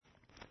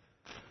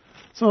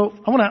So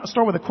I want to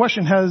start with a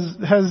question.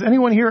 Has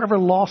anyone here ever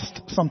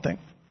lost something?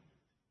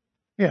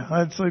 Yeah,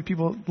 I'd say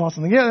people lost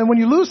something. Yeah, and when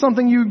you lose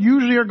something, you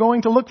usually are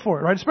going to look for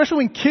it, right? Especially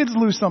when kids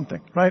lose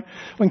something, right?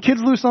 When kids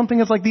lose something,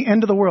 it's like the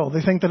end of the world.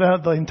 They think that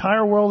the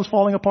entire world is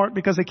falling apart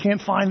because they can't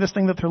find this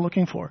thing that they're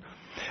looking for.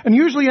 And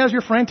usually as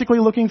you're frantically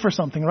looking for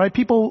something, right,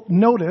 people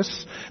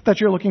notice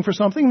that you're looking for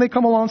something. They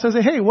come along and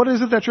say, hey, what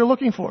is it that you're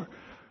looking for?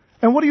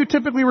 And what do you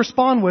typically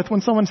respond with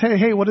when someone says,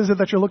 hey, what is it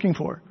that you're looking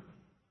for?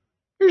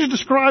 You should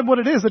describe what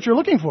it is that you're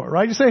looking for,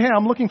 right? You say, hey,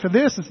 I'm looking for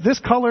this. It's this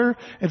color.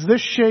 It's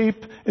this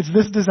shape. It's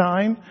this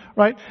design,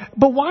 right?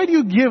 But why do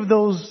you give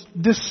those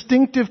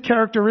distinctive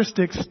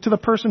characteristics to the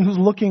person who's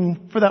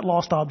looking for that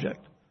lost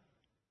object?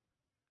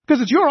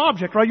 Because it's your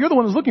object, right? You're the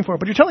one who's looking for it.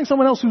 But you're telling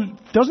someone else who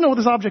doesn't know what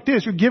this object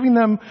is. You're giving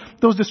them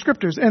those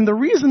descriptors. And the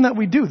reason that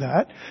we do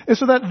that is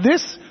so that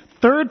this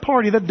third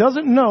party that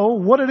doesn't know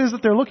what it is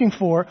that they're looking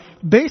for,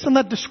 based on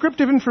that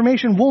descriptive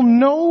information, will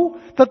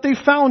know that they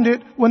found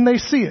it when they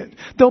see it.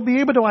 They'll be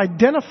able to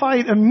identify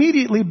it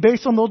immediately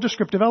based on those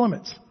descriptive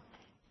elements.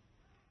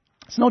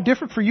 It's no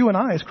different for you and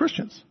I as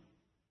Christians.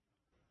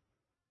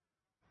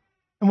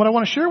 And what I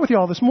want to share with you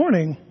all this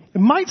morning, it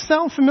might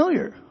sound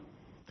familiar,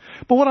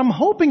 but what I'm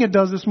hoping it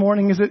does this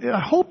morning is I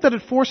hope that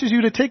it forces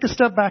you to take a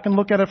step back and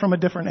look at it from a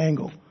different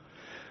angle.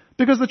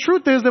 Because the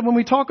truth is that when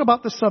we talk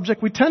about this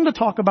subject, we tend to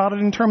talk about it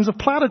in terms of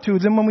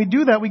platitudes. And when we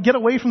do that, we get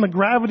away from the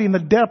gravity and the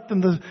depth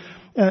and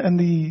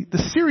the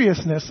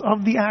seriousness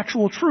of the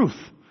actual truth,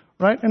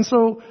 right? And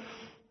so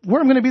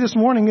where I'm going to be this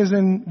morning is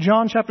in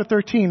John chapter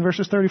 13,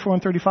 verses 34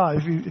 and 35.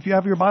 If you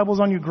have your Bibles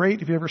on you,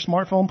 great. If you have your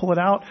smartphone, pull it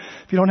out.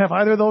 If you don't have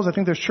either of those, I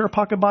think there's Sure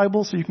Pocket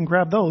Bibles, so you can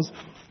grab those.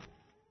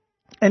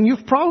 And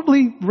you've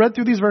probably read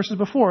through these verses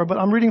before, but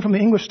I'm reading from the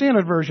English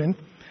Standard Version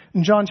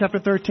in John chapter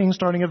 13,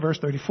 starting at verse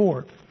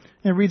 34.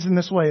 And it reads in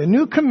this way: a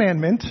new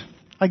commandment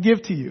I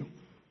give to you,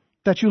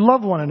 that you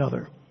love one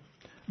another.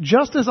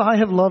 Just as I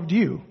have loved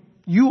you,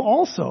 you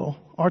also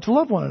are to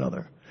love one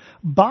another.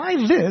 By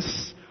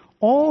this,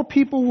 all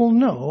people will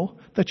know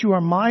that you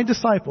are my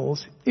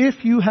disciples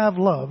if you have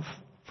love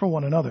for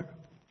one another.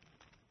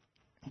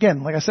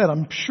 Again, like I said,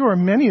 I'm sure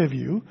many of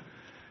you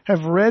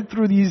have read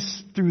through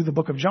the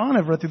book of John,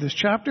 have read through this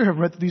chapter, have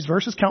read through these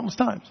verses countless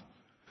times.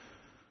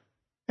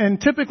 And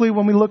typically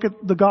when we look at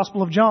the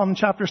Gospel of John,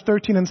 chapters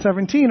 13 and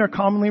 17 are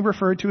commonly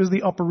referred to as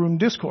the Upper Room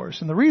Discourse.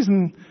 And the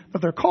reason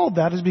that they're called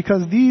that is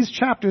because these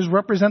chapters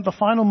represent the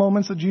final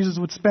moments that Jesus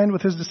would spend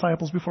with his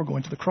disciples before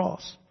going to the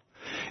cross.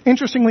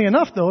 Interestingly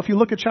enough, though, if you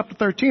look at chapter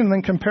 13 and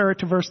then compare it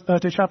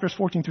to chapters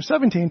 14 through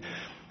 17,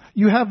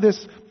 you have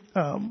this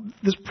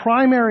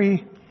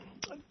primary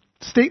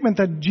statement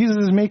that Jesus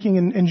is making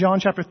in John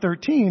chapter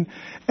 13,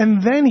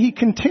 and then he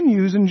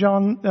continues in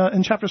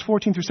chapters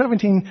 14 through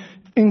 17,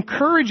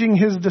 encouraging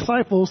his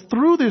disciples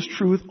through this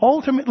truth,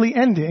 ultimately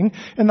ending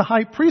in the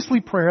high priestly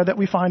prayer that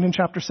we find in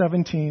chapter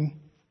 17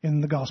 in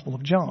the Gospel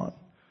of John.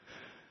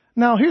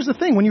 Now, here's the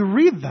thing. When you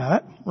read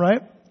that,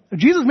 right,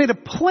 Jesus made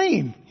it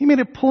plain. He made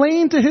it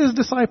plain to his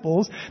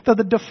disciples that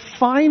the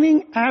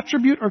defining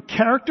attribute or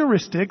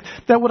characteristic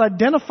that would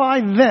identify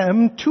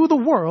them to the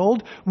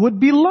world would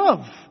be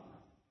love.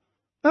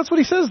 That's what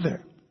he says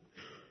there.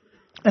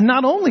 And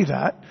not only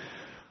that,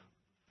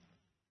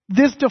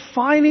 this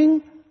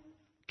defining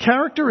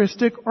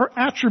characteristic or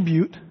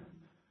attribute,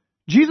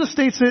 Jesus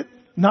states it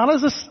not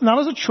as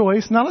a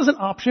choice, not as an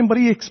option, but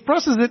he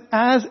expresses it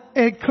as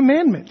a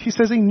commandment. He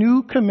says, a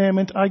new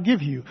commandment I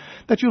give you,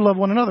 that you love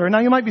one another. And now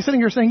you might be sitting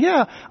here saying,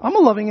 yeah, I'm a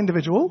loving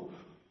individual.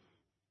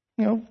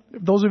 You know,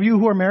 those of you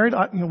who are married,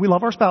 we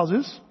love our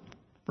spouses,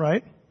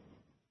 right?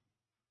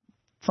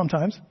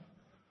 Sometimes.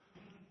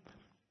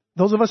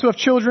 Those of us who have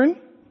children,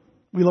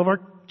 we love our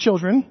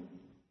children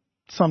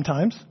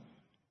sometimes,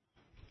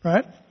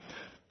 right?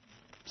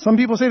 Some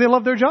people say they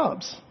love their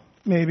jobs.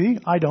 Maybe.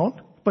 I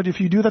don't. But if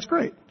you do, that's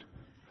great.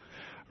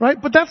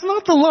 Right? But that's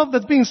not the love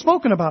that's being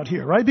spoken about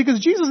here, right? Because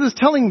Jesus is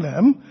telling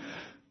them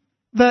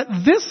that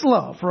this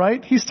love,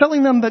 right? He's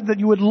telling them that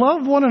you would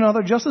love one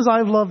another just as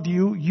I've loved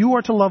you. You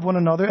are to love one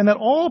another. And that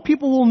all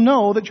people will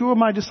know that you are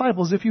my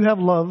disciples if you have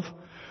love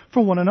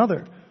for one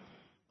another.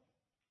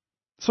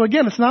 So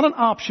again, it's not an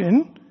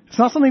option. It's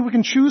not something we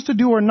can choose to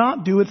do or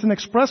not do. It's an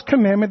express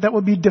commandment that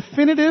would be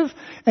definitive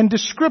and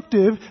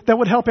descriptive that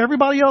would help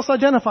everybody else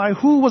identify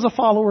who was a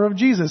follower of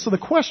Jesus. So the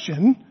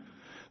question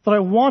that I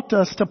want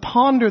us to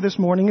ponder this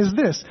morning is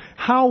this: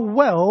 how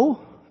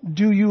well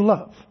do you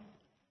love?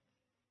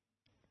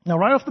 Now,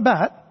 right off the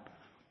bat,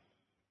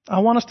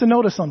 I want us to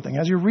notice something.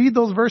 As you read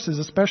those verses,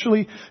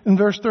 especially in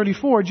verse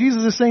 34,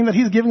 Jesus is saying that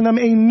he's giving them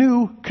a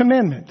new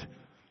commandment.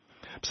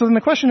 So then the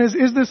question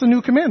is this a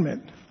new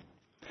commandment?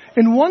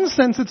 In one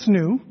sense, it's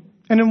new,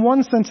 and in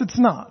one sense, it's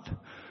not.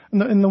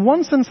 In the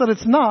one sense that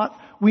it's not,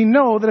 we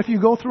know that if you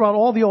go throughout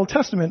all the Old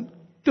Testament,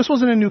 this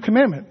wasn't a new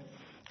commandment.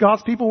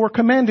 God's people were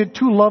commanded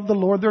to love the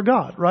Lord their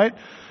God, right?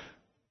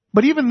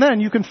 But even then,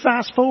 you can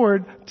fast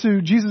forward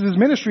to Jesus'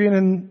 ministry, and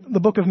in the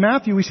book of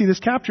Matthew, we see this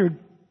captured,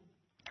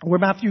 where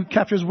Matthew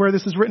captures where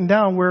this is written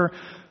down, where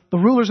the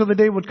rulers of the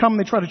day would come and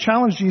they try to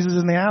challenge Jesus,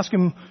 and they ask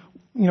him,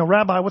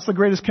 Rabbi, what's the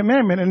greatest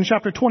commandment? And in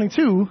chapter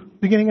 22,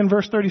 beginning in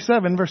verse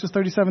 37, verses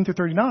 37 through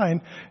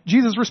 39,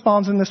 Jesus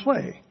responds in this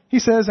way. He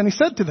says, and he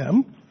said to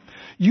them,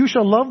 you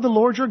shall love the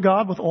Lord your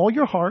God with all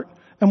your heart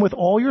and with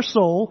all your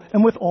soul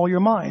and with all your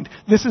mind.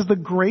 This is the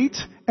great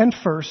and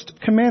first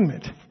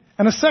commandment.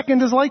 And a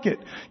second is like it.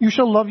 You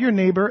shall love your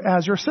neighbor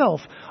as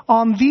yourself.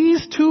 On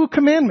these two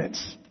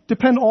commandments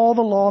depend all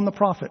the law and the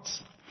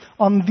prophets.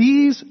 On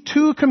these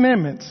two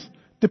commandments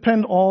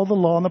depend all the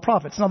law and the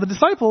prophets. Now the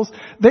disciples,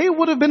 they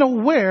would have been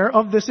aware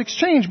of this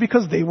exchange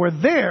because they were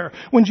there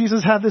when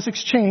Jesus had this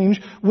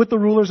exchange with the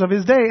rulers of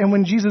his day and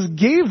when Jesus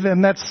gave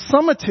them that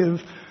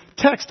summative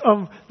text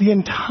of the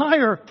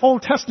entire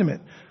Old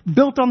Testament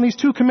built on these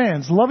two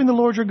commands, loving the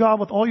Lord your God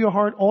with all your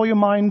heart, all your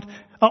mind,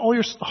 all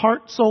your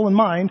heart, soul, and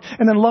mind,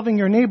 and then loving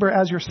your neighbor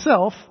as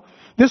yourself.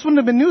 This wouldn't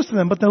have been news to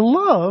them, but the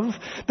love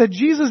that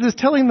Jesus is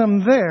telling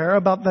them there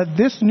about that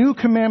this new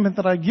commandment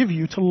that I give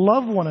you to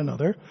love one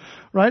another,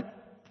 right?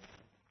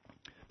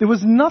 There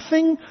was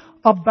nothing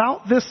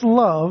about this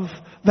love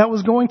that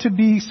was going to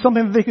be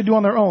something that they could do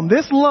on their own.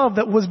 This love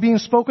that was being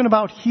spoken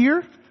about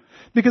here,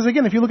 because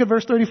again, if you look at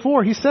verse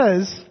 34, he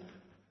says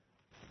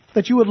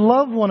that you would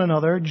love one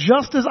another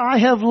just as I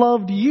have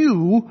loved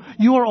you,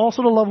 you are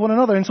also to love one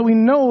another. And so we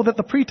know that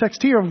the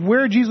pretext here of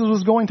where Jesus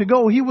was going to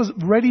go, he was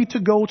ready to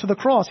go to the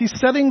cross. He's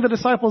setting the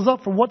disciples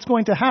up for what's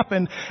going to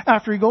happen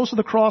after he goes to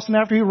the cross and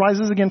after he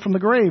rises again from the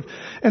grave.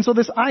 And so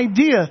this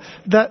idea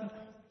that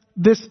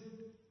this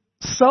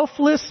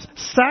selfless,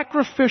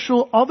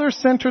 sacrificial,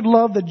 other-centered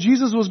love that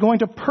Jesus was going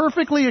to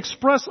perfectly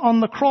express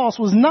on the cross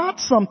was not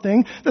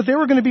something that they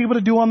were going to be able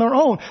to do on their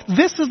own.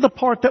 This is the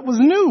part that was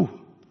new.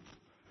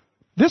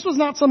 This was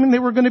not something they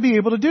were going to be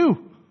able to do.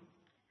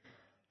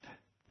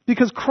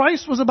 Because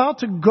Christ was about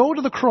to go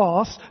to the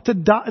cross to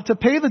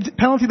pay the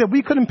penalty that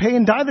we couldn't pay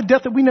and die the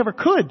death that we never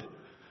could.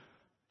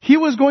 He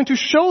was going to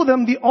show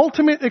them the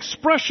ultimate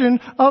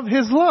expression of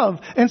his love.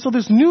 And so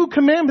this new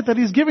commandment that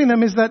he's giving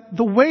them is that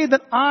the way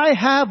that I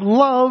have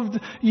loved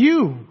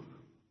you.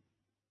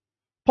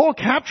 Paul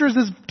captures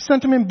this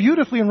sentiment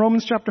beautifully in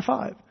Romans chapter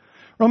 5.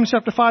 Romans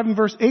chapter 5 and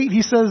verse 8,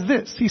 he says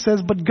this. He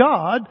says, but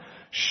God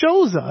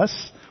shows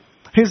us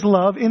his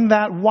love in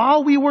that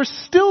while we were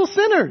still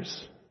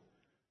sinners,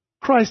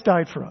 Christ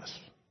died for us.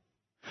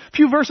 A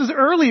few verses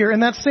earlier in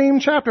that same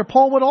chapter,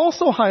 Paul would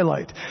also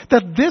highlight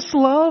that this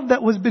love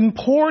that was been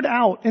poured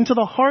out into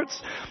the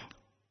hearts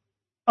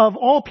of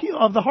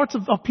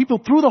people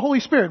through the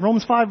Holy Spirit,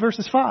 Romans 5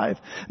 verses 5,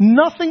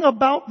 nothing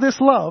about this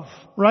love,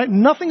 right?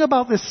 Nothing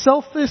about this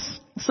selfless,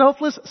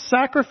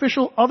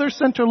 sacrificial,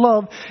 other-centered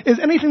love is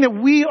anything that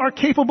we are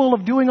capable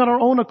of doing on our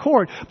own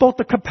accord. Both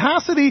the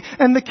capacity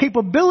and the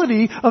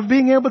capability of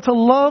being able to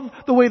love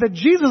the way that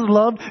Jesus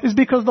loved is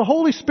because the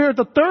Holy Spirit,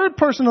 the third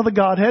person of the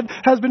Godhead,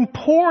 has been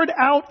poured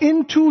out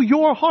into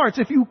your hearts.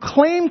 If you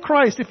claim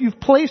Christ, if you've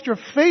placed your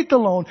faith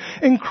alone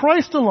in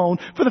Christ alone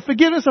for the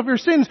forgiveness of your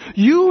sins,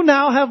 you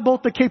now have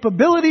both the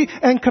capability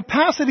and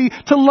capacity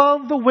to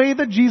love the way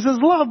that Jesus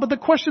loved. But the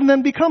question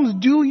then becomes,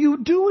 do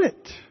you do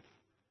it?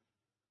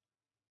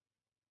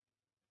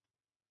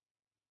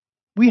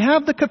 We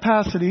have the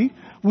capacity.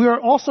 We are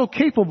also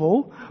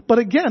capable. But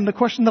again, the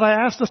question that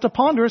I asked us to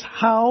ponder is,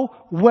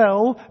 how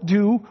well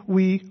do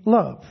we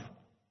love?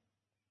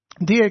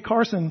 D.A.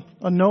 Carson,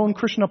 a known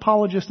Christian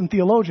apologist and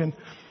theologian,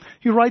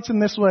 he writes in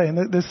this way,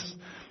 and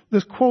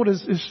this quote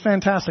is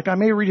fantastic. I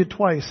may read it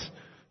twice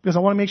because I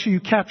want to make sure you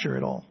capture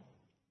it all.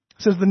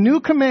 It says, the new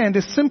command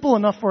is simple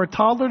enough for a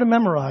toddler to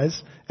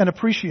memorize and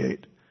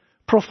appreciate.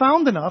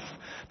 Profound enough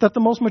that the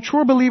most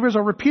mature believers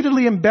are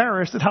repeatedly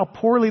embarrassed at how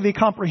poorly they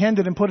comprehend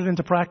it and put it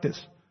into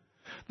practice.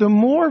 The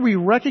more we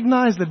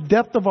recognize the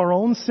depth of our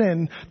own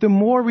sin, the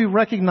more we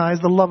recognize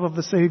the love of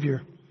the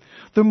Savior.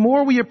 The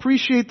more we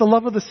appreciate the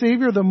love of the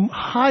Savior, the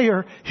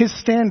higher his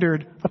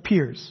standard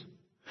appears.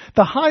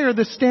 The higher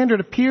the standard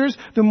appears,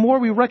 the more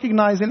we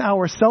recognize in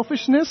our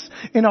selfishness,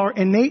 in our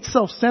innate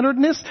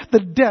self-centeredness,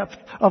 the depth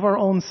of our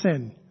own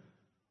sin.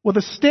 With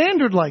a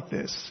standard like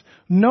this,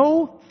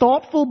 no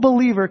thoughtful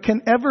believer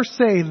can ever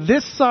say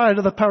this side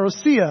of the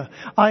parousia,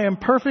 I am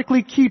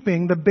perfectly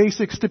keeping the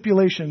basic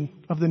stipulation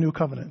of the new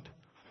covenant.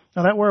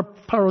 Now that word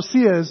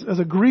parousia is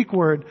a Greek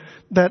word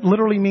that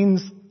literally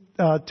means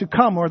to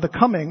come or the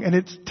coming, and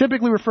it's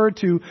typically referred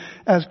to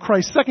as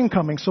Christ's second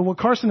coming. So what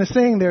Carson is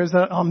saying there is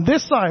that on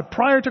this side,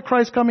 prior to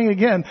Christ coming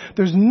again,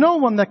 there's no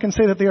one that can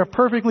say that they are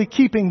perfectly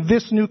keeping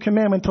this new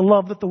commandment to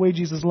love the way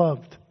Jesus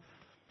loved.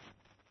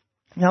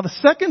 Now the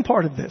second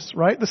part of this,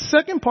 right? The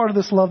second part of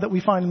this love that we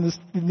find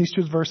in these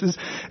two verses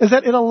is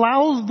that it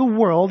allows the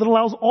world, it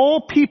allows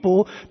all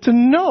people to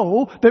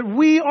know that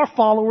we are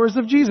followers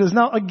of Jesus.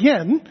 Now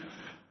again,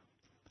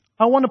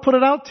 I want to put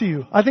it out to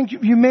you. I think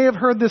you may have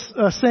heard this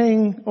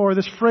saying or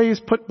this phrase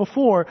put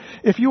before.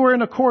 If you were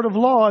in a court of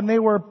law and they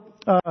were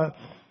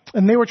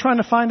trying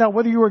to find out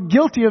whether you were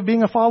guilty of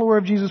being a follower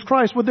of Jesus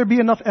Christ, would there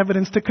be enough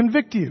evidence to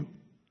convict you?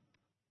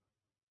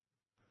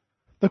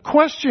 The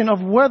question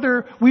of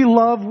whether we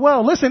love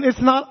well. Listen,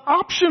 it's not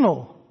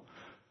optional.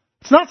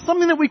 It's not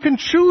something that we can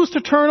choose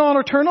to turn on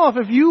or turn off.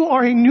 If you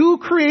are a new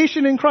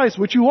creation in Christ,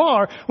 which you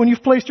are when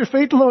you've placed your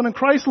faith alone in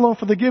Christ alone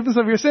for the forgiveness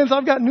of your sins,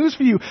 I've got news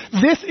for you.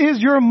 This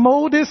is your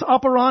modus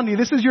operandi.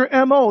 This is your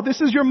MO.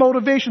 This is your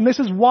motivation. This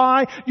is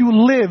why you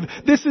live.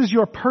 This is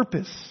your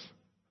purpose.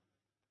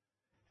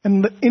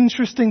 And the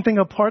interesting thing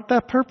about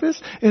that purpose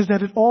is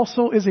that it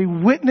also is a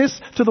witness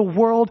to the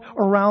world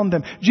around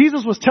them.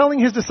 Jesus was telling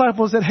his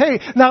disciples that, hey,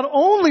 not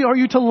only are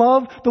you to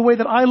love the way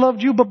that I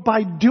loved you, but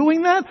by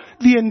doing that,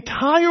 the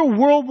entire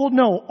world will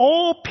know.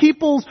 All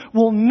peoples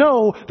will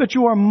know that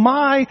you are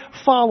my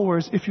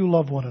followers if you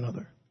love one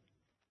another.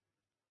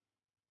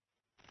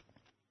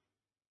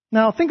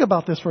 Now, think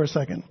about this for a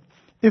second.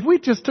 If we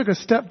just took a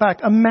step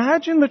back,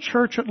 imagine the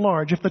church at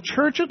large. If the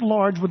church at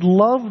large would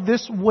love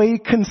this way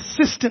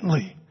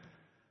consistently,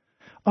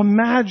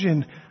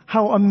 imagine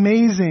how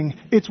amazing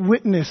its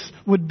witness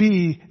would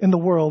be in the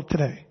world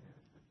today.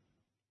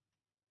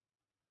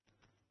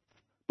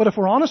 But if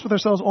we're honest with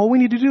ourselves, all we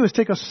need to do is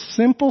take a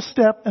simple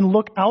step and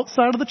look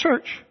outside of the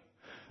church,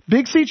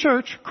 Big C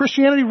church,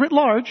 Christianity writ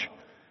large,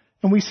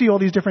 and we see all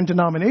these different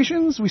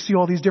denominations, we see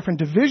all these different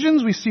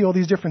divisions, we see all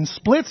these different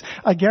splits.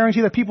 I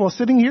guarantee that people are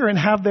sitting here and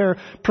have their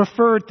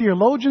preferred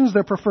theologians,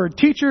 their preferred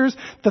teachers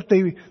that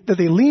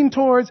they lean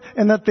towards,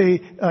 and that they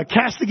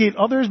castigate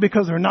others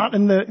because they're not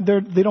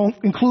they don't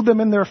include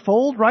them in their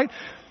fold, right?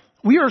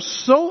 We are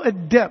so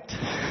adept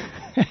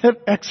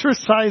at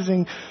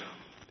exercising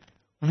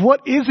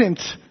what isn't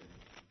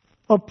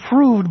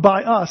approved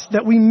by us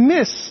that we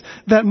miss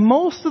that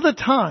most of the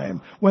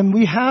time when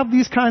we have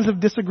these kinds of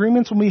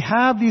disagreements, when we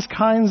have these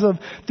kinds of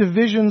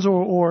divisions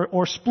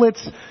or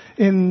splits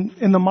in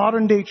the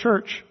modern day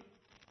church,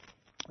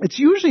 it's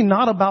usually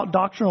not about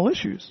doctrinal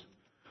issues.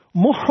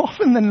 More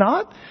often than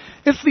not,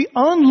 it's the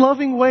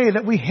unloving way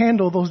that we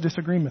handle those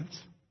disagreements.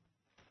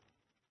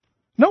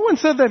 No one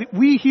said that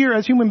we here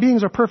as human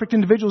beings are perfect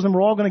individuals and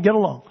we're all going to get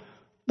along.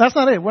 That's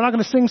not it. We're not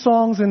going to sing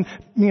songs and,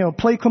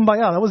 play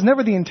Kumbaya. That was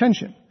never the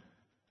intention.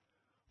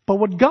 But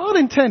what God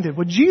intended,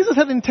 what Jesus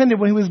had intended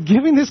when he was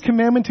giving this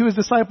commandment to his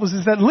disciples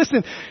is that,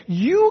 listen,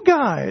 you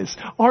guys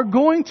are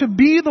going to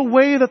be the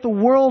way that the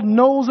world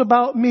knows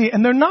about me.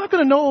 And they're not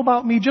going to know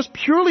about me just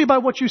purely by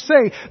what you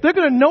say. They're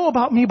going to know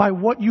about me by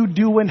what you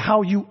do and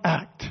how you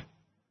act.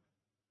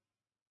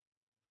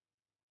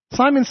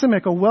 Simon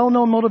Sinek, a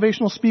well-known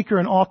motivational speaker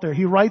and author,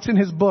 he writes in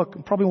his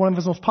book, probably one of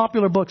his most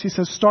popular books, he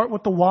says, start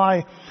with the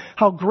why,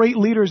 how great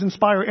leaders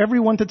inspire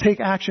everyone to take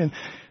action.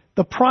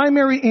 The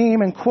primary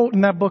aim and quote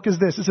in that book is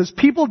this. It says,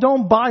 people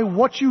don't buy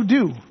what you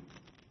do.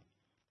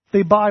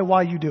 They buy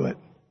why you do it.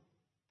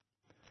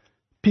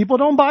 People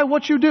don't buy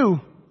what you do.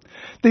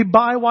 They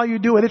buy why you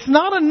do it. It's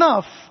not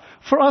enough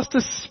for us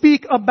to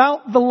speak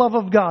about the love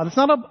of God. It's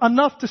not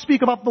enough to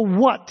speak about the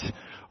what,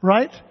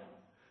 right?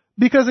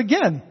 Because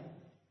again,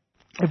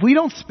 if we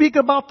don't speak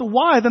about the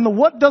why, then the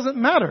what doesn't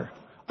matter.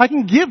 I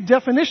can give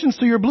definitions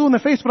to your blue in the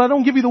face, but I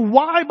don't give you the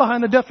why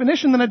behind the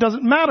definition, then it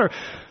doesn't matter.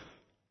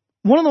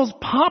 One of those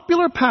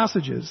popular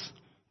passages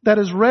that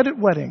is read at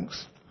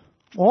weddings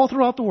all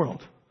throughout the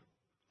world.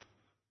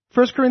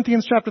 1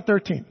 Corinthians chapter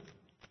 13.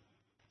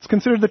 It's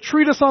considered the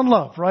treatise on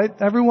love, right?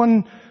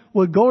 Everyone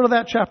would go to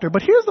that chapter.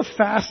 But here's the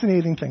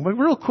fascinating thing. But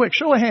real quick,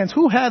 show of hands.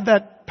 Who had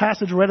that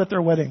passage read at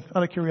their wedding?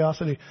 Out of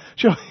curiosity.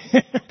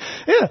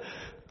 Yeah.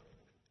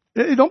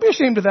 Don't be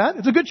ashamed of that.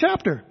 It's a good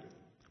chapter.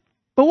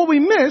 But what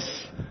we miss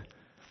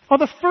are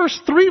the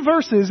first 3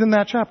 verses in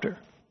that chapter.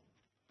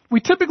 We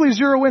typically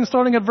zero in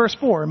starting at verse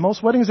 4. And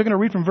most weddings are going to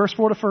read from verse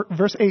 4 to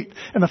verse 8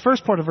 and the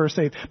first part of verse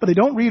 8. But they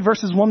don't read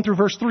verses 1 through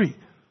verse 3.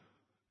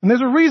 And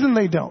there's a reason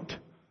they don't.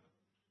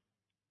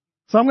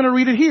 So I'm going to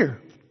read it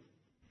here.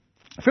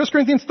 1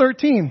 Corinthians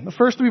 13, the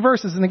first 3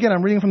 verses. And again,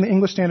 I'm reading from the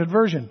English Standard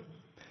Version.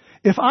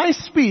 If I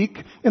speak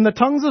in the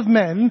tongues of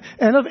men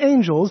and of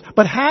angels,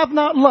 but have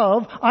not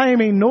love, I am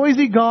a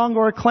noisy gong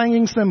or a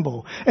clanging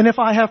cymbal. And if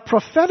I have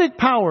prophetic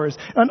powers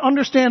and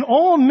understand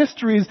all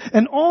mysteries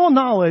and all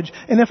knowledge,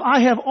 and if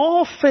I have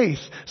all faith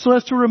so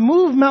as to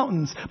remove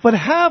mountains, but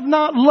have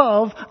not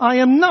love, I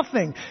am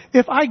nothing.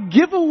 If I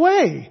give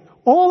away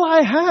all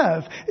I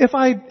have, if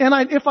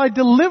I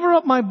deliver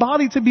up my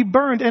body to be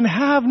burned and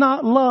have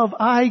not love,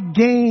 I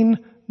gain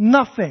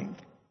nothing.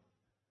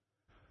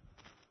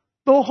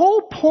 The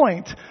whole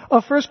point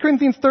of 1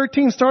 Corinthians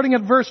 13, starting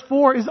at verse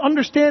 4, is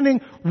understanding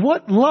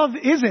what love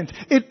isn't.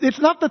 It's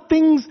not the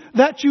things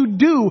that you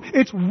do.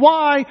 It's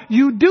why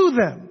you do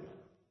them.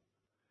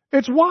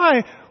 It's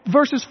why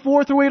verses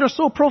 4 through 8 are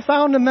so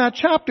profound in that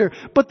chapter.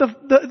 But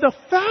the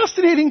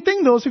fascinating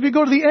thing, though, is if you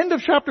go to the end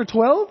of chapter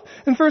 12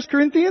 in 1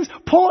 Corinthians,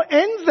 Paul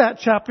ends that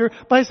chapter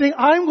by saying,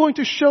 I'm going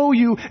to show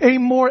you a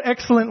more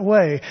excellent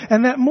way.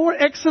 And that more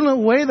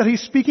excellent way that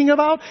he's speaking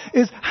about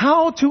is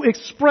how to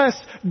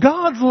express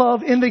God's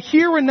love in the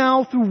here and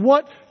now through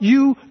what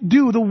you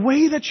do, the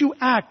way that you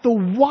act, the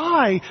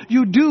why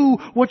you do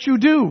what you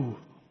do.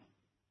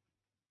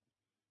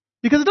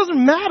 Because it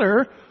doesn't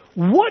matter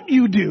what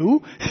you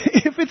do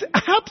if it's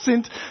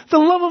absent the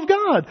love of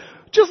God.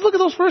 Just look at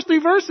those first 3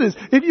 verses.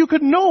 If you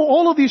could know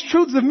all of these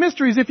truths of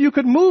mysteries, if you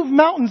could move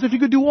mountains, if you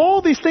could do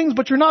all these things,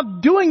 but you're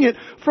not doing it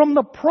from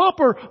the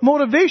proper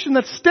motivation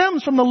that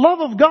stems from the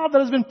love of God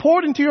that has been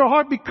poured into your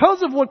heart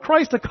because of what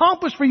Christ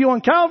accomplished for you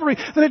on Calvary,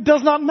 then it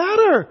does not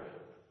matter.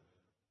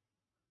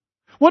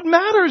 What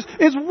matters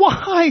is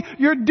why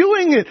you're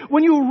doing it.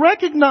 When you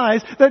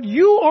recognize that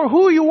you are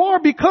who you are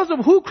because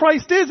of who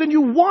Christ is, and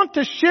you want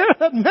to share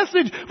that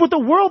message with the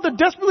world that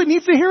desperately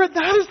needs to hear it,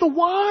 that is the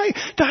why.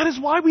 That is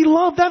why we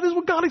love. That is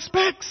what God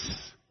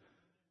expects.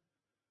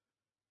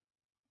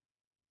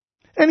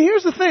 And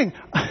here's the thing.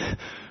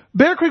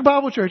 Bear Creek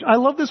Bible Church, I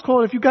love this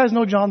quote. If you guys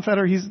know John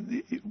Fetter, he's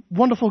a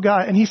wonderful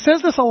guy. And he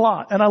says this a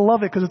lot, and I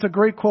love it because it's a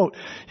great quote.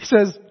 He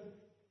says,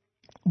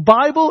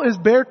 Bible is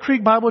Bear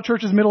Creek Bible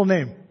Church's middle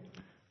name.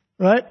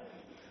 Right?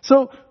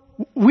 So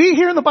we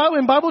here in the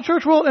Bible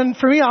church world, and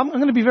for me, I'm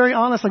going to be very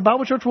honest, like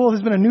Bible church world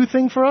has been a new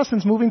thing for us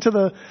since moving to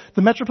the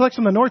Metroplex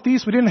in the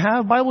Northeast. We didn't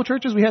have Bible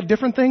churches. We had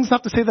different things.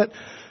 Not to say that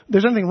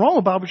there's anything wrong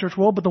with Bible church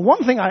world, but the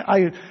one thing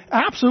I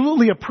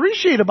absolutely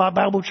appreciate about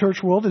Bible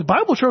church world is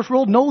Bible church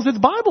world knows its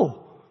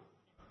Bible.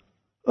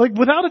 Like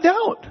without a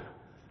doubt.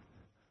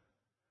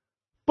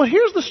 But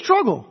here's the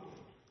struggle.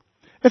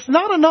 It's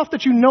not enough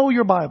that you know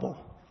your Bible.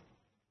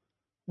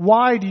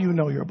 Why do you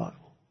know your Bible?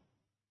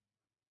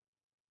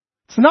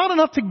 It's not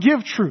enough to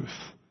give truth.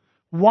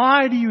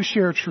 Why do you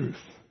share truth?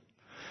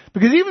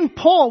 Because even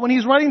Paul, when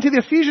he's writing to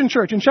the Ephesian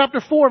church in chapter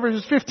 4,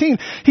 verses 15,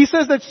 he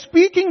says that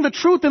speaking the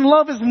truth in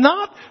love is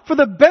not for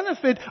the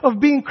benefit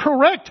of being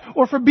correct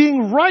or for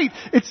being right.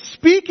 It's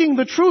speaking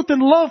the truth in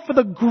love for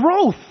the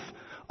growth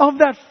of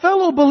that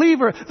fellow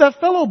believer, that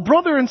fellow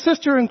brother and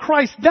sister in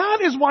Christ. That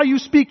is why you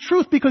speak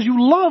truth, because you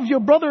love your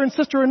brother and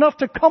sister enough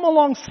to come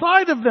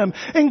alongside of them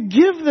and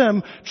give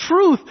them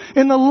truth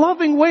in the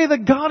loving way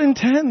that God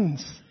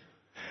intends.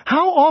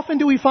 How often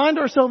do we find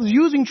ourselves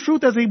using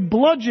truth as a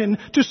bludgeon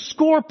to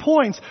score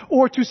points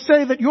or to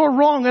say that you're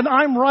wrong and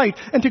I'm right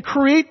and to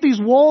create these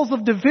walls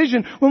of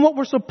division when what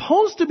we're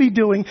supposed to be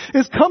doing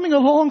is coming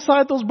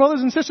alongside those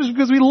brothers and sisters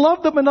because we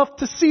love them enough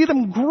to see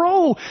them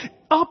grow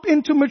up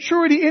into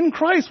maturity in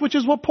Christ, which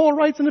is what Paul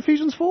writes in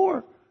Ephesians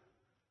 4.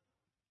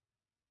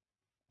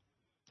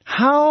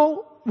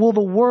 How will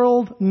the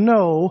world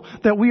know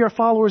that we are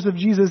followers of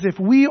Jesus if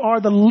we are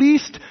the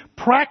least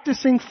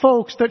practicing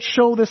folks that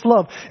show this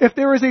love? If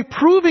there is a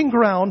proving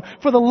ground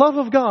for the love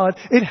of God,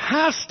 it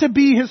has to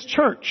be His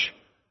church.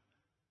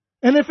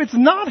 And if it's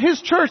not His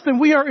church, then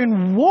we are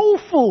in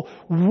woeful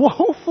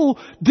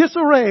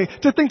disarray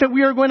to think that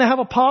we are going to have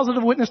a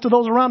positive witness to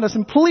those around us.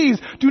 And please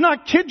do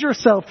not kid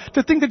yourself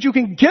to think that you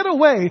can get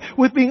away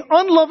with being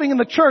unloving in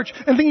the church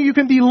and thinking you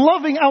can be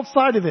loving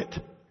outside of it.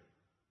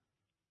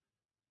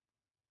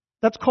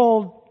 That's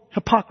called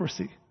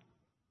hypocrisy.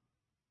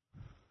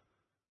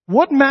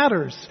 What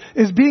matters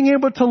is being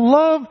able to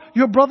love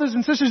your brothers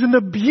and sisters. And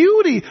the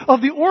beauty of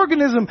the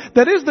organism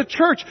that is the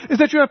church is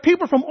that you have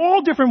people from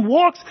all different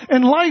walks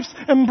and lives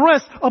and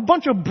breaths, a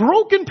bunch of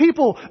broken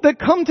people that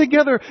come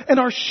together, and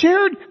our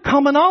shared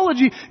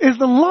commonality is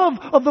the love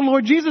of the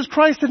Lord Jesus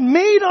Christ that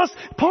made us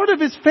part of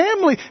His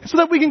family so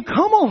that we can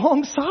come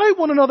alongside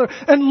one another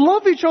and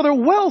love each other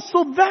well,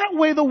 so that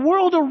way the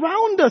world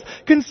around us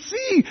can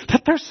see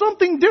that there's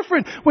something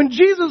different. When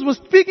Jesus was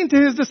speaking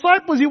to His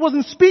disciples, He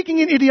wasn't speaking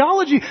in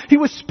ideology. He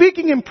was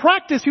speaking in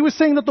practice. He was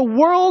saying that the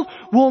world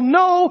will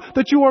know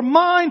that you are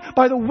mine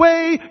by the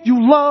way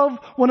you love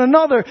one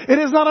another. It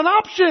is not an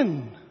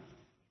option.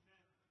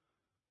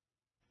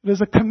 It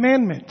is a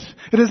commandment.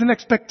 It is an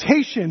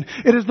expectation.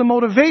 It is the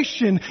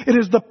motivation. It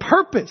is the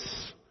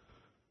purpose.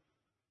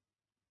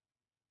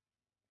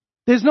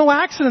 There's no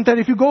accident that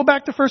if you go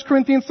back to 1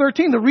 Corinthians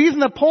 13, the reason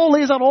that Paul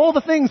lays out all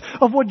the things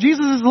of what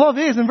Jesus' love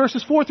is in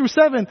verses 4 through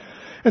 7,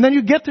 and then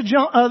you get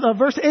to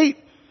verse 8,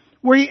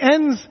 where he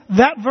ends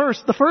that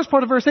verse, the first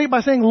part of verse 8, by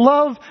saying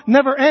love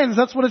never ends.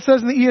 That's what it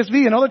says in the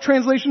ESV. In other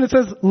translation it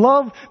says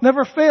love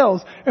never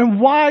fails.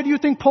 And why do you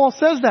think Paul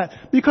says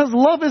that? Because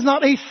love is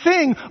not a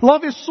thing.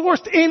 Love is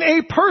sourced in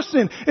a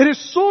person. It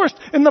is sourced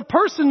in the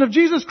person of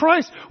Jesus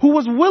Christ, who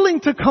was willing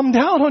to come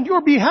down on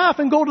your behalf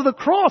and go to the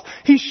cross.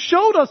 He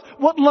showed us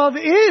what love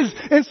is.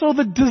 And so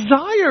the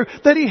desire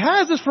that He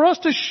has is for us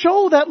to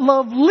show that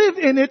love, live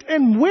in it,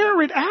 and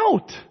wear it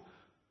out.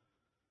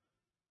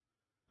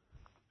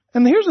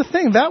 And here's the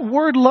thing, that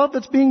word love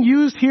that's being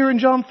used here in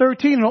John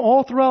 13 and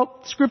all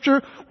throughout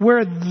Scripture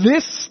where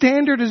this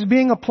standard is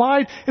being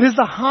applied, it is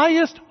the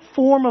highest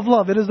form of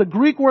love. It is the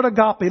Greek word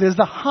agape. It is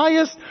the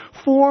highest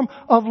form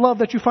of love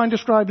that you find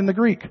described in the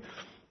Greek.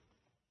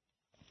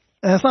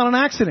 And it's not an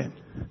accident.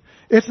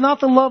 It's not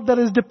the love that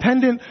is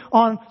dependent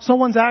on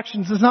someone's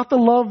actions. It's not the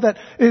love that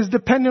is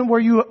dependent where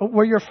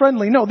you're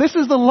friendly. No, this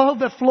is the love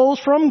that flows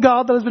from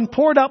God, that has been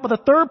poured out by the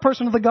third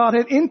person of the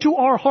Godhead into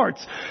our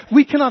hearts.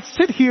 We cannot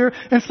sit here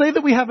and say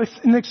that we have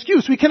an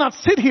excuse. We cannot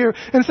sit here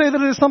and say that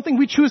it is something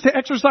we choose to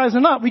exercise or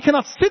not. We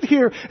cannot sit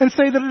here and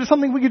say that it is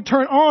something we can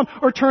turn on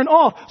or turn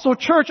off. So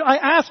church, I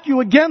ask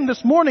you again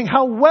this morning,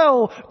 how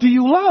well do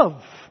you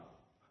love?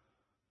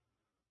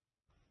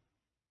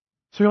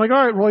 So you're like,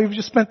 all right, Roy, you've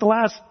just spent the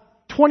last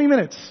 20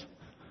 minutes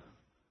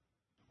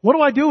What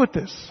do I do with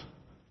this?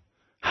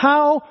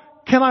 How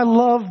can I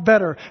love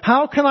better?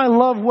 How can I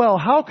love well?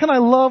 How can I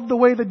love the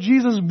way that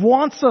Jesus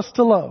wants us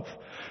to love?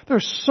 There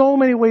are so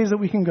many ways that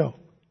we can go.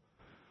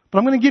 But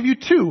I'm going to give you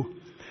two,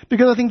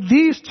 because I think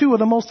these two are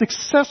the most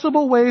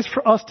accessible ways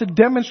for us to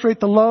demonstrate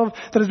the love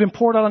that has been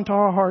poured out into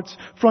our hearts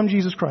from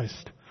Jesus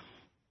Christ.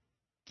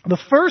 The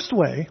first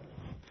way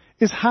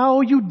is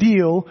how you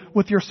deal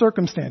with your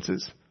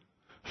circumstances.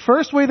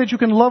 First way that you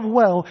can love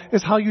well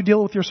is how you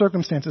deal with your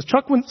circumstances.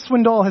 Chuck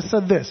Swindoll has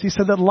said this. He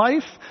said that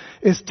life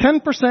is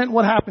 10%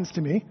 what happens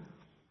to me.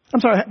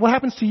 What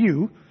happens to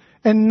you,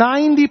 and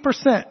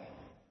 90%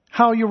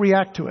 how you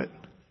react to it.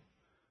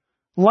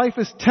 Life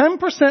is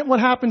 10% what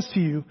happens to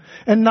you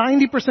and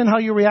 90% how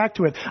you react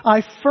to it.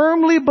 I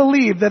firmly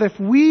believe that if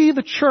we,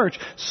 the church,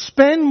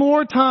 spend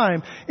more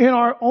time in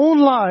our own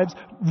lives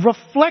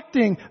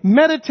reflecting,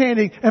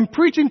 meditating, and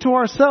preaching to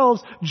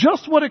ourselves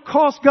just what it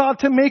cost God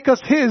to make us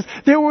His,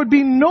 there would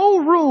be no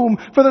room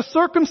for the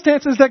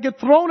circumstances that get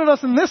thrown at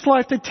us in this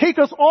life to take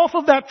us off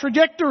of that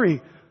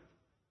trajectory.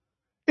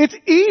 It's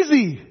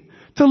easy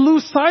to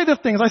lose sight of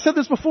things. I said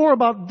this before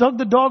about Doug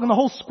the dog and the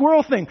whole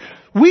squirrel thing.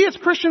 We as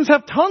Christians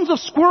have tons of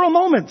squirrel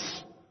moments.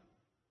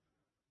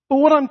 But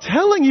what I'm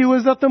telling you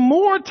is that the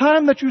more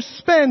time that you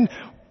spend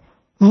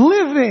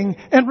living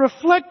and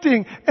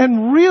reflecting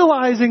and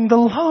realizing the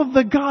love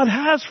that God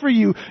has for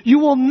you, you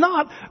will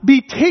not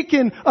be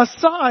taken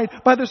aside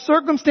by the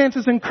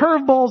circumstances and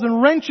curveballs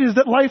and wrenches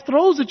that life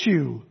throws at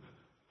you.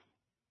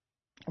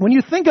 When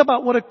you think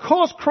about what it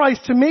cost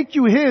Christ to make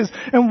you His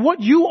and what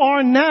you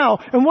are now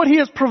and what He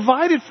has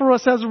provided for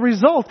us as a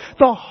result,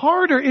 the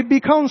harder it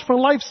becomes for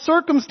life's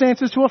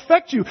circumstances to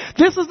affect you.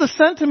 This is the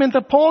sentiment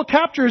that Paul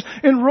captures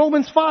in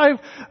Romans 5,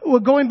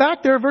 going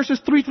back there,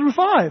 verses 3 through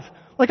 5.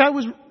 Like I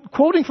was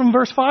quoting from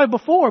verse 5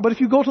 before, but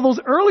if you go to those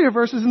earlier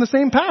verses in the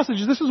same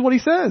passage, this is what he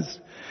says.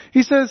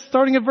 He says,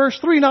 starting at verse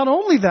 3, not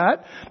only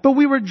that, but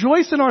we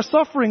rejoice in our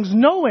sufferings,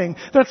 knowing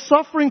that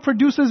suffering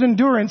produces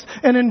endurance,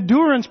 and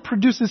endurance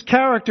produces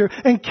character,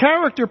 and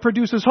character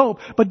produces hope.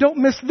 But don't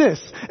miss this.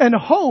 And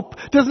hope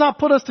does not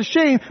put us to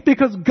shame,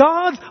 because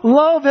God's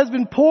love has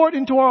been poured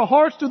into our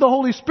hearts through the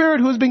Holy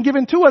Spirit who has been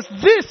given to us.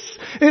 This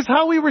is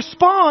how we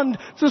respond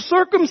to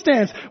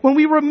circumstance. When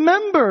we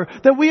remember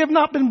that we have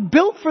not been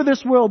built for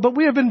this world, but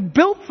we have been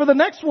built for the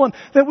next one,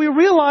 that we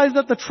realize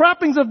that the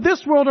trappings of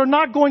this world are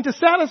not going to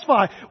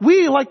satisfy.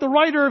 We, like the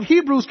writer of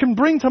Hebrews, can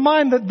bring to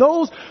mind that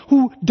those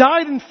who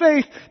died in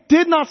faith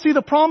did not see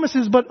the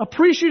promises, but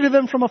appreciated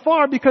them from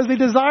afar because they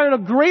desired a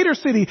greater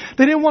city.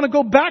 They didn't want to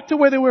go back to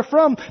where they were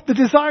from. They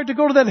desired to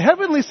go to that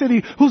heavenly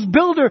city whose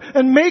builder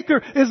and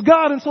maker is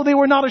God. And so they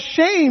were not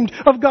ashamed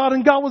of God,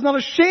 and God was not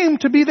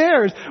ashamed to be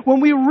theirs.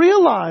 When we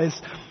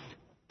realize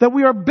that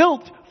we are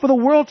built for the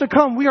world to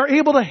come, we are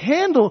able to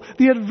handle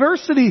the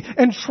adversity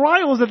and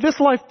trials that this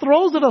life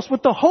throws at us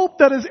with the hope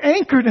that is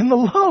anchored in the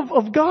love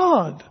of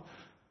God.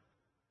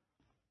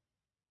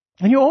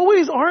 And you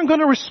always aren't going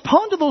to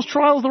respond to those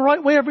trials the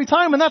right way every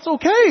time, and that's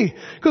okay,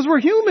 because we're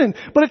human.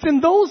 But it's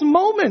in those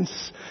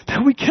moments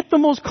that we get the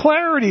most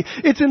clarity.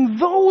 It's in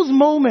those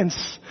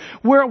moments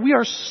where we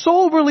are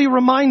soberly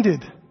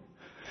reminded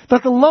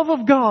that the love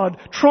of God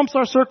trumps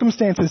our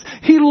circumstances.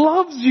 He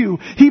loves you.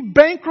 He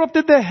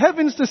bankrupted the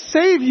heavens to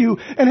save you,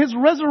 and His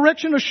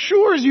resurrection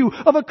assures you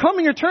of a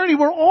coming eternity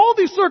where all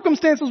these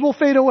circumstances will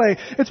fade away.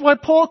 It's why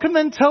Paul can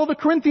then tell the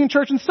Corinthian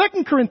church in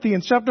 2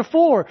 Corinthians chapter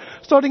 4,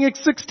 starting at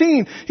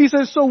 16, he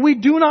says, so we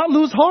do not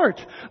lose heart.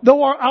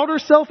 Though our outer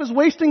self is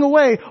wasting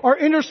away, our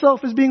inner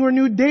self is being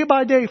renewed day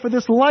by day. For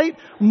this light,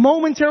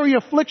 momentary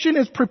affliction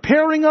is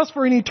preparing us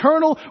for an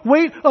eternal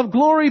weight of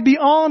glory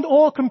beyond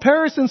all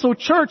comparison. So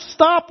church,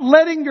 stop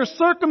letting your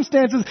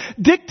circumstances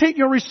dictate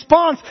your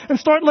response and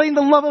start letting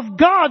the love of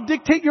God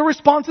dictate your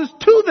responses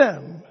to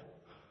them.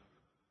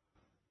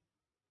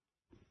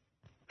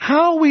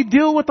 How we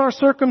deal with our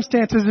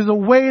circumstances is a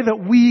way that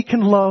we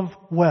can love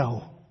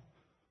well.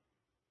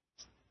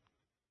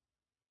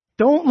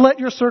 Don't let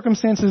your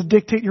circumstances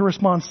dictate your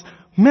response.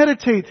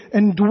 Meditate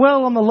and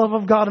dwell on the love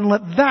of God and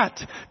let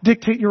that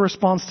dictate your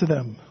response to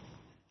them.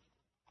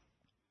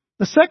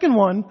 The second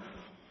one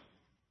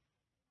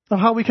of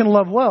how we can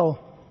love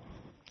well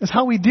is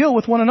how we deal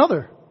with one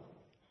another.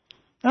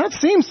 Now, that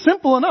seems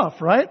simple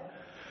enough, right?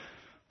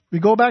 We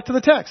go back to the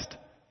text.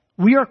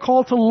 We are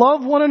called to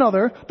love one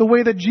another the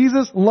way that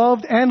Jesus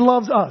loved and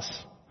loves us.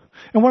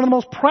 And one of the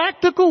most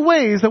practical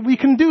ways that we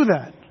can do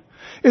that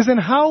is in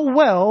how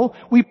well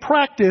we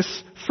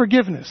practice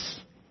forgiveness.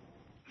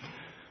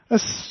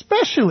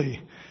 Especially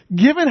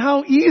given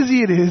how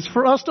easy it is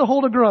for us to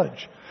hold a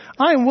grudge.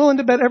 I am willing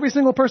to bet every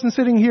single person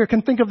sitting here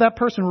can think of that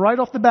person right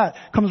off the bat,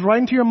 comes right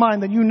into your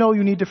mind that you know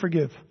you need to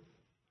forgive.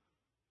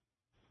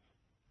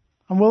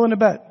 I'm willing to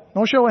bet.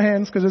 No show of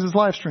hands because this is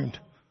live streamed.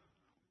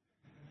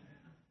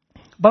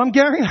 But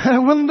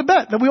I'm willing to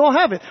bet that we all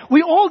have it.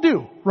 We all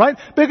do, right?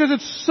 Because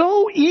it's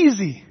so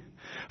easy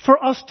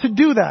for us to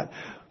do that.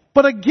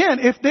 But again,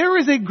 if there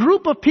is a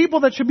group of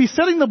people that should be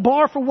setting the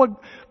bar for what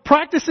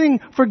practicing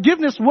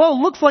forgiveness well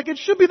looks like, it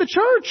should be the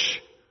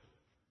church.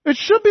 It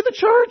should be the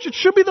church. It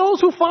should be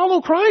those who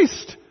follow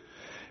Christ.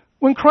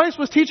 When Christ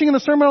was teaching in the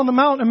Sermon on the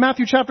Mount in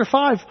Matthew chapter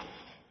 5,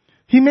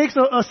 he makes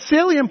a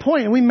salient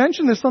point, and we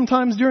mention this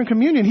sometimes during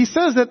communion. He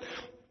says that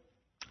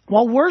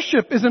while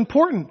worship is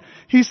important,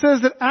 he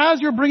says that as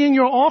you're bringing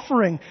your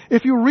offering,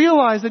 if you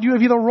realize that you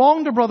have either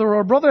wronged a brother or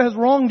a brother has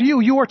wronged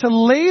you, you are to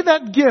lay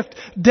that gift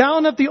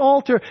down at the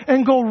altar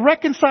and go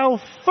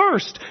reconcile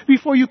first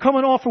before you come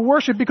and offer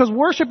worship, because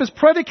worship is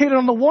predicated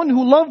on the one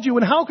who loved you.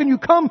 And how can you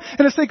come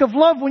in the sake of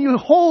love when you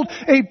hold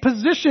a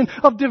position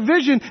of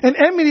division and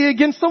enmity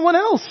against someone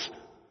else?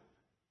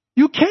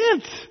 You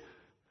can't.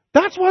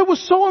 That's why it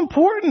was so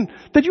important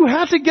that you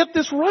had to get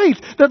this right,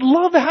 that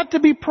love had to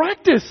be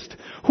practiced.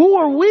 Who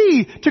are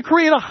we to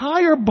create a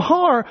higher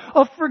bar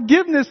of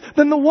forgiveness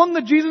than the one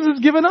that Jesus has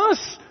given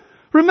us?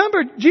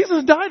 Remember,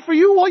 Jesus died for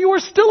you while you were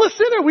still a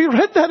sinner. We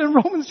read that in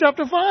Romans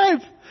chapter 5.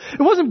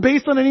 It wasn't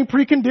based on any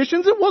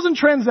preconditions. It wasn't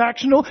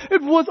transactional.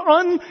 It was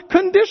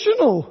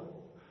unconditional.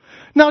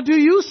 Now, do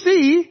you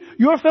see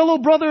your fellow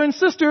brother and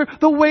sister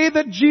the way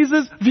that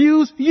Jesus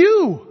views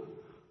you?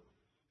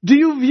 Do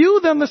you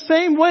view them the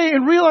same way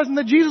and realizing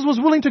that Jesus was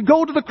willing to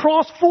go to the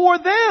cross for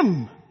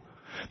them?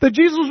 That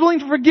Jesus was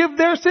willing to forgive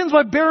their sins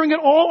by bearing it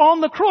all on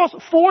the cross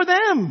for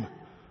them?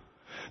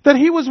 That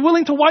he was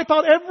willing to wipe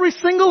out every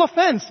single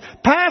offense,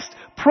 past,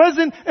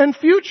 present, and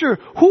future?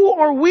 Who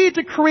are we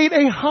to create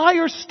a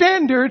higher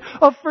standard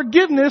of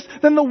forgiveness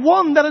than the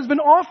one that has been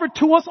offered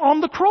to us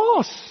on the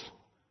cross?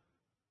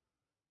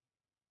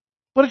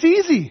 But it's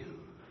easy.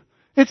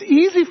 It's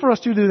easy for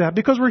us to do that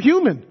because we're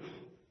human.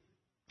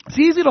 It's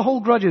easy to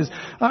hold grudges.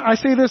 I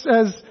say this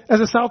as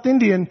a South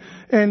Indian,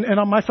 and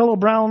my fellow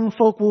brown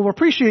folk will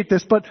appreciate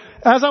this, but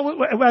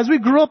as we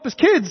grew up as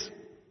kids,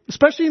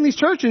 especially in these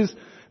churches,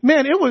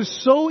 man, it was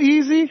so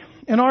easy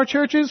in our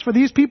churches for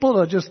these people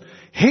to just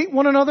hate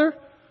one another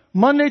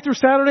Monday through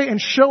Saturday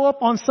and show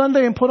up on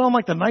Sunday and put on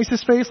like the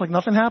nicest face like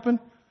nothing happened.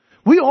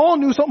 We all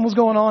knew something was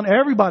going on.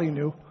 Everybody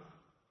knew.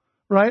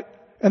 Right?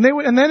 And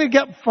then it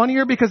got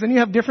funnier because then you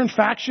have different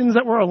factions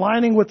that were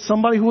aligning with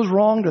somebody who was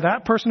wronged or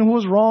that person who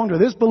was wronged or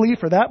this belief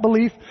or that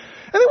belief.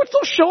 And they would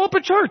still show up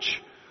at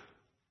church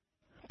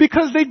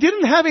because they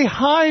didn't have a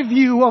high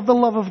view of the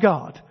love of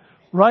God.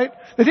 Right?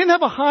 They didn't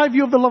have a high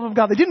view of the love of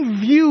God. They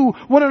didn't view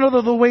one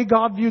another the way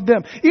God viewed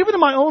them. Even in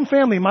my own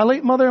family, my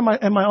late mother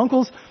and my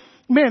uncles,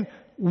 man,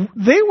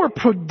 they were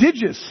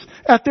prodigious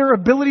at their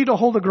ability to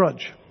hold a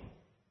grudge.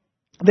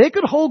 They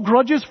could hold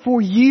grudges for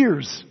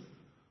years.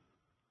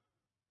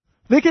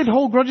 They could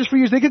hold grudges for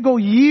years. They could go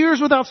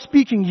years without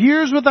speaking,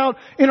 years without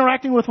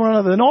interacting with one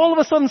another. And all of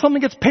a sudden something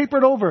gets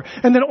papered over.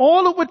 And then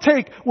all it would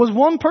take was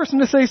one person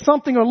to say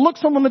something or look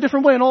someone a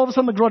different way, and all of a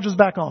sudden the grudge is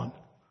back on.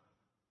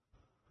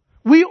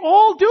 We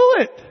all do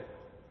it.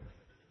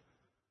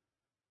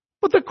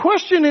 But the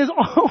question is,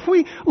 are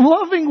we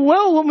loving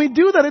well when we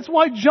do that? It's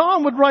why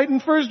John would write in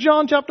 1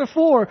 John chapter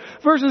 4,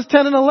 verses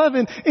 10 and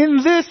 11,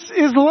 "In this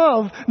is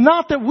love,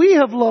 not that we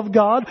have loved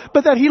God,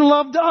 but that He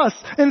loved us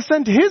and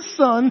sent His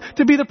Son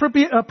to be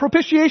the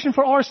propitiation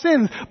for our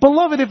sins.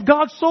 Beloved, if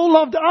God so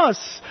loved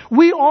us,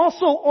 we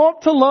also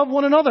ought to love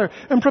one another."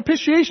 And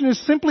propitiation is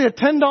simply a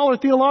 $10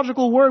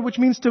 theological word which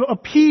means to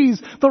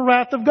appease the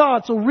wrath of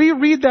God. So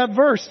reread that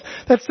verse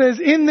that says,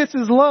 "In this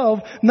is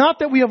love, not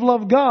that we have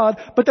loved God,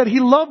 but that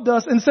He loved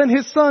us and sent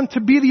His Son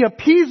to be the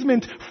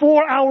appeasement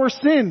for our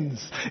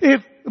sins."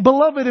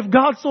 Beloved, if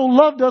God so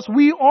loved us,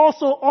 we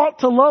also ought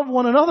to love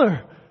one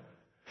another.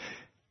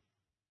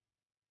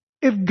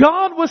 If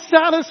God was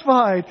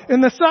satisfied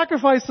in the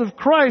sacrifice of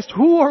Christ,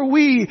 who are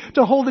we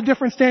to hold a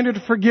different standard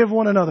to forgive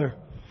one another?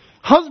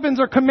 Husbands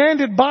are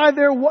commanded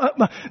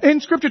in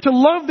Scripture to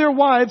love their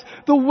wives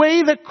the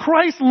way that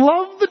Christ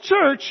loved the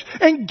church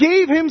and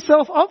gave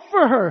Himself up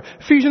for her.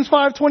 Ephesians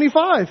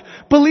 5:25.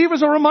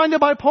 Believers are reminded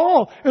by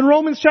Paul in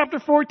Romans chapter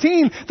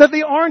 14 that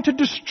they aren't to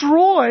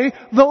destroy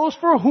those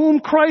for whom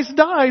Christ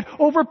died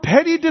over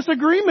petty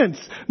disagreements.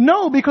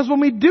 No, because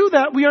when we do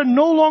that, we are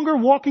no longer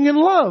walking in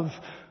love.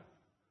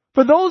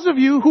 For those of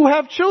you who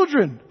have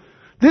children,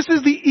 this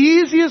is the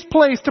easiest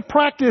place to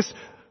practice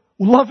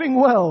loving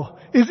well,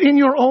 is in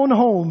your own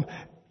home.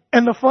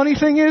 And the funny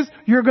thing is,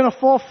 you're going to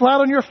fall flat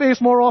on your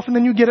face more often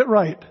than you get it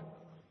right.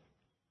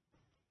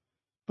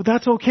 But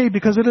that's okay,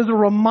 because it is a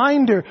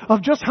reminder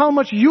of just how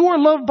much you are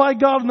loved by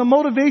God and the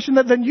motivation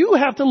that then you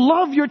have to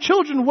love your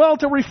children well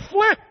to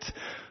reflect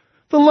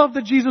the love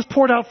that Jesus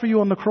poured out for you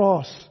on the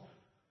cross.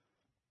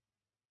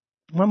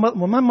 When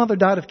my mother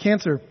died of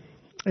cancer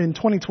in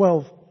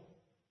 2012,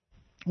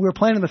 we were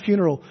planning the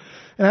funeral.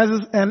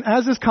 And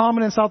as is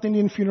common in South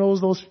Indian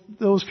funerals,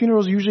 those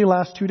funerals usually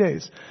last 2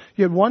 days.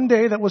 You had one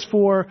day that was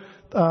for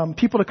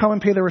people to come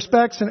and pay their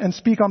respects and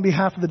speak on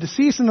behalf of the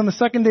deceased, and then the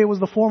second day was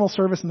the formal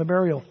service and the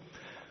burial.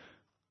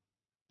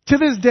 To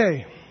this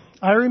day,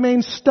 I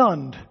remain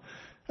stunned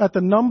at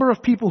the number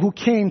of people who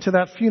came to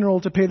that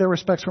funeral to pay their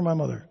respects for my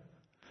mother.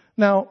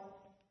 Now,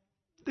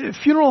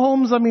 funeral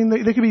homes, I mean,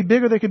 they could be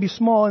big or they could be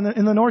small.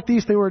 In the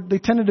Northeast, they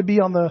tended to be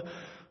on the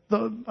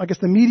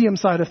medium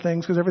side of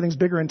things because everything's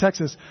bigger in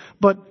Texas.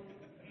 But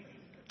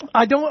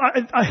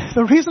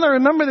the reason I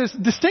remember this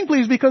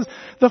distinctly is because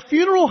the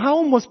funeral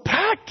home was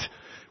packed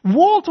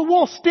Wall to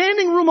wall,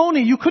 standing room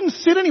only. You couldn't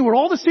sit anywhere.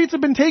 All the seats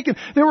had been taken.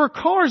 There were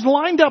cars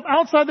lined up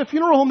outside the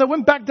funeral home that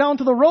went back down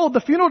to the road.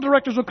 The funeral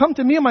directors would come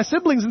to me and my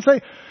siblings and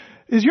say,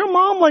 is your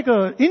mom like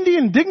a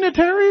Indian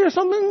dignitary or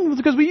something?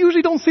 Because we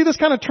usually don't see this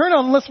kind of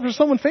turnout unless for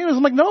someone famous.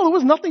 I'm like, no, there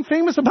was nothing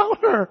famous about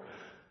her.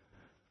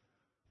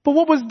 But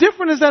what was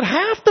different is that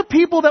half the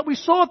people that we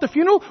saw at the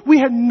funeral, we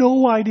had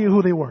no idea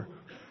who they were.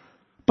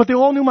 But they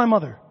all knew my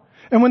mother.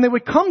 And when they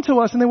would come to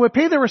us and they would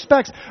pay their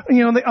respects,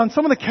 on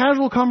some of the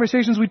casual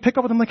conversations we'd pick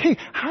up with them like, hey,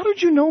 how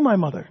did you know my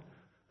mother?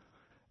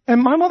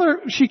 And my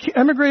mother, she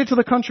emigrated to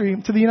the country,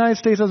 to the United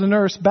States as a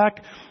nurse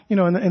back, in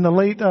the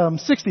late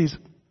 60s.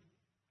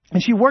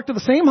 And she worked at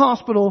the same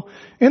hospital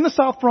in the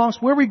South Bronx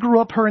where we grew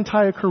up her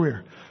entire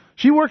career.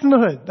 She worked in the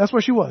hood. That's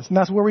where she was. And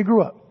that's where we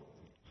grew up.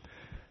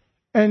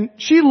 And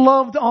she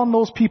loved on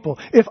those people.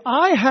 If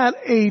I had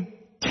a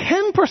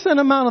 10%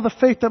 amount of the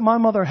faith that my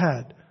mother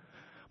had,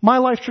 my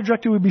life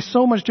trajectory would be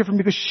so much different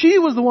because she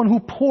was the one who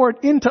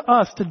poured into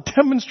us to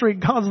demonstrate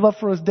God's love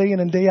for us day in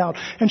and day out.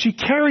 And she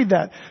carried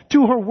that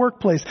to her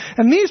workplace.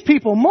 And these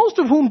people, most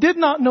of whom did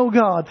not know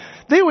God,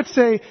 they would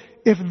say,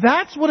 if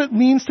that's what it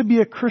means to be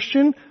a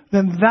Christian,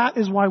 then that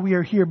is why we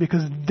are here,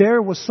 because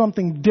there was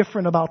something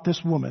different about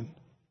this woman.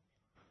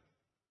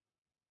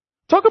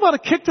 Talk about a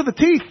kick to the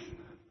teeth.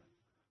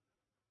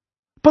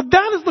 But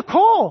that is the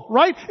call,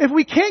 right? If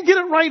we can't get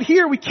it right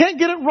here, we can't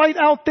get it right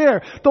out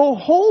there. The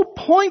whole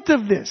point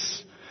of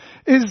this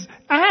is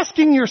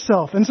asking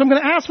yourself, and so I'm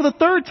going to ask for the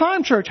third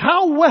time, church,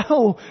 how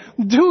well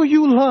do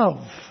you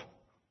love?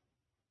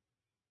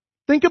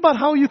 Think about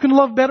how you can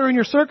love better in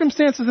your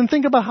circumstances and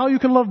think about how you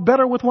can love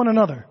better with one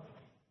another.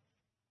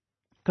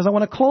 Because I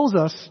want to close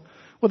us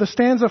with a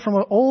stanza from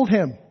an old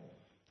hymn.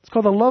 It's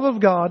called The Love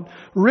of God,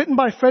 written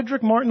by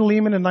Frederick Martin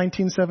Lehman in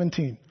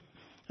 1917.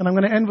 And I'm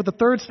going to end with the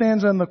third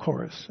stanza and the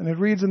chorus. And it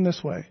reads in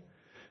this way.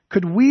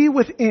 Could we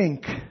with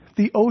ink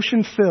the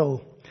ocean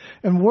fill,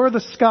 and were the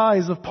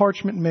skies of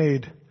parchment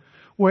made,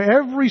 were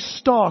every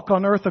stalk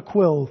on earth a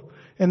quill,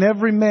 and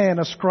every man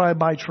a scribe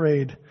by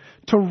trade,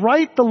 to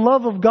write the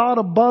love of God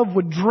above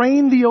would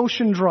drain the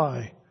ocean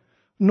dry,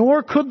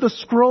 nor could the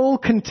scroll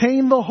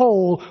contain the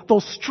whole, though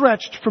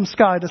stretched from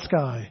sky to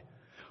sky.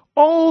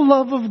 O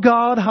love of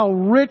God, how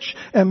rich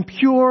and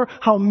pure,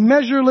 how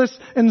measureless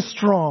and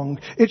strong.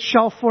 It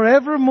shall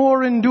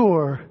forevermore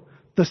endure,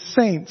 the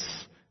saints'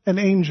 and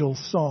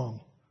angels' song.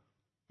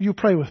 You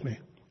pray with me.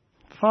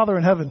 Father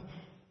in heaven,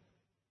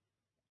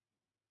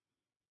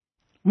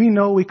 we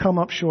know we come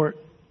up short.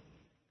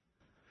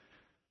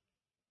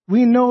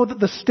 We know that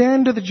the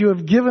standard that you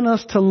have given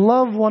us to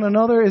love one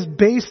another is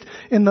based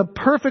in the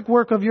perfect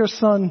work of your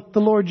Son, the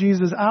Lord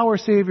Jesus, our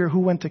Savior, who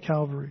went to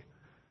Calvary.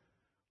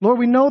 Lord,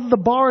 we know that the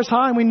bar is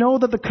high and we know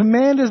that the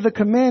command is the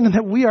command and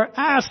that we are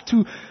asked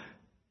to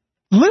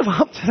live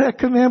up to that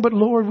command. But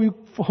Lord, we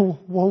fall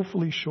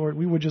woefully short.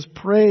 We would just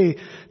pray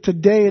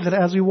today that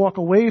as we walk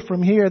away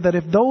from here, that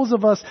if those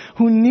of us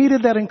who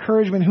needed that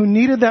encouragement, who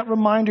needed that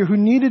reminder, who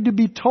needed to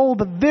be told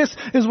that this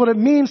is what it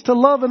means to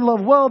love and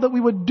love well, that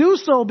we would do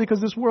so because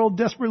this world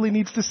desperately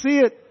needs to see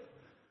it.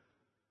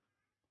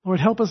 Lord,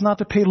 help us not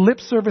to pay lip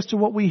service to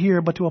what we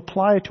hear, but to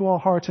apply it to our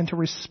hearts and to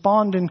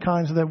respond in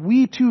kind so that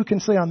we too can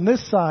say on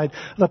this side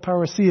of the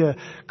parousia,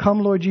 come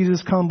Lord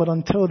Jesus, come. But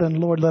until then,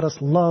 Lord, let us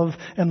love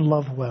and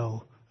love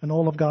well. And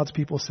all of God's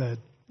people said,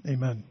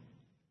 amen.